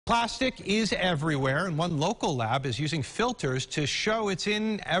Plastic is everywhere, and one local lab is using filters to show it's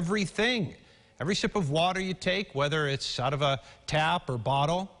in everything. Every sip of water you take, whether it's out of a tap or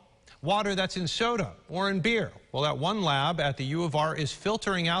bottle, water that's in soda or in beer. Well, that one lab at the U of R is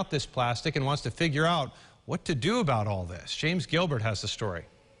filtering out this plastic and wants to figure out what to do about all this. James Gilbert has the story.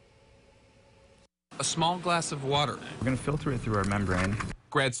 A small glass of water. We're going to filter it through our membrane.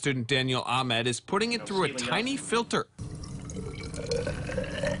 Grad student Daniel Ahmed is putting it through a tiny filter.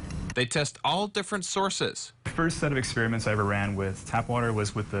 They test all different sources. The first set of experiments I ever ran with tap water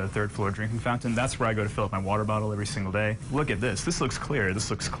was with the third floor drinking fountain. That's where I go to fill up my water bottle every single day. Look at this. This looks clear. This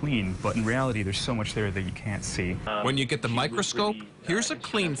looks clean. But in reality, there's so much there that you can't see. When you get the microscope, here's a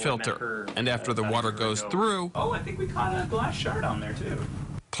clean filter. And after the water goes through... Oh, I think we caught a glass shard on there, too.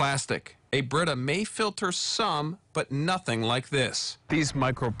 Plastic. A Brita may filter some, but nothing like this. These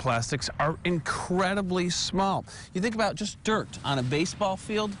microplastics are incredibly small. You think about just dirt on a baseball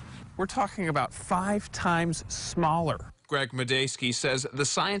field, we're talking about 5 times smaller. Greg Medeski says the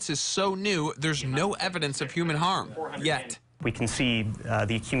science is so new, there's no evidence of human harm yet. We can see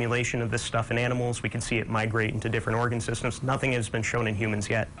the accumulation of this stuff in animals. We can see it migrate into different organ systems. Nothing has been shown in humans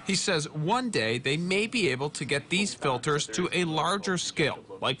yet. He says one day they may be able to get these filters to a larger scale,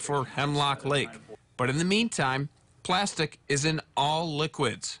 like for Hemlock Lake. But in the meantime, plastic is in all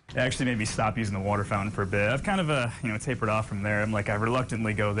liquids. It actually made me stop using the water fountain for a bit. I've kind of tapered off from there. I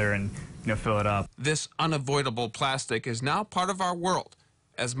reluctantly go there and fill it up. This unavoidable plastic is now part of our world,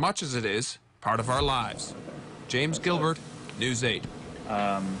 as much as it is part of our lives. James Gilbert, News 8.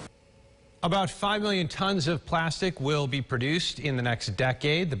 About 5 million tons of plastic will be produced in the next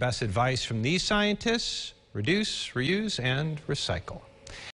decade. The best advice from these scientists: reduce, reuse, and recycle.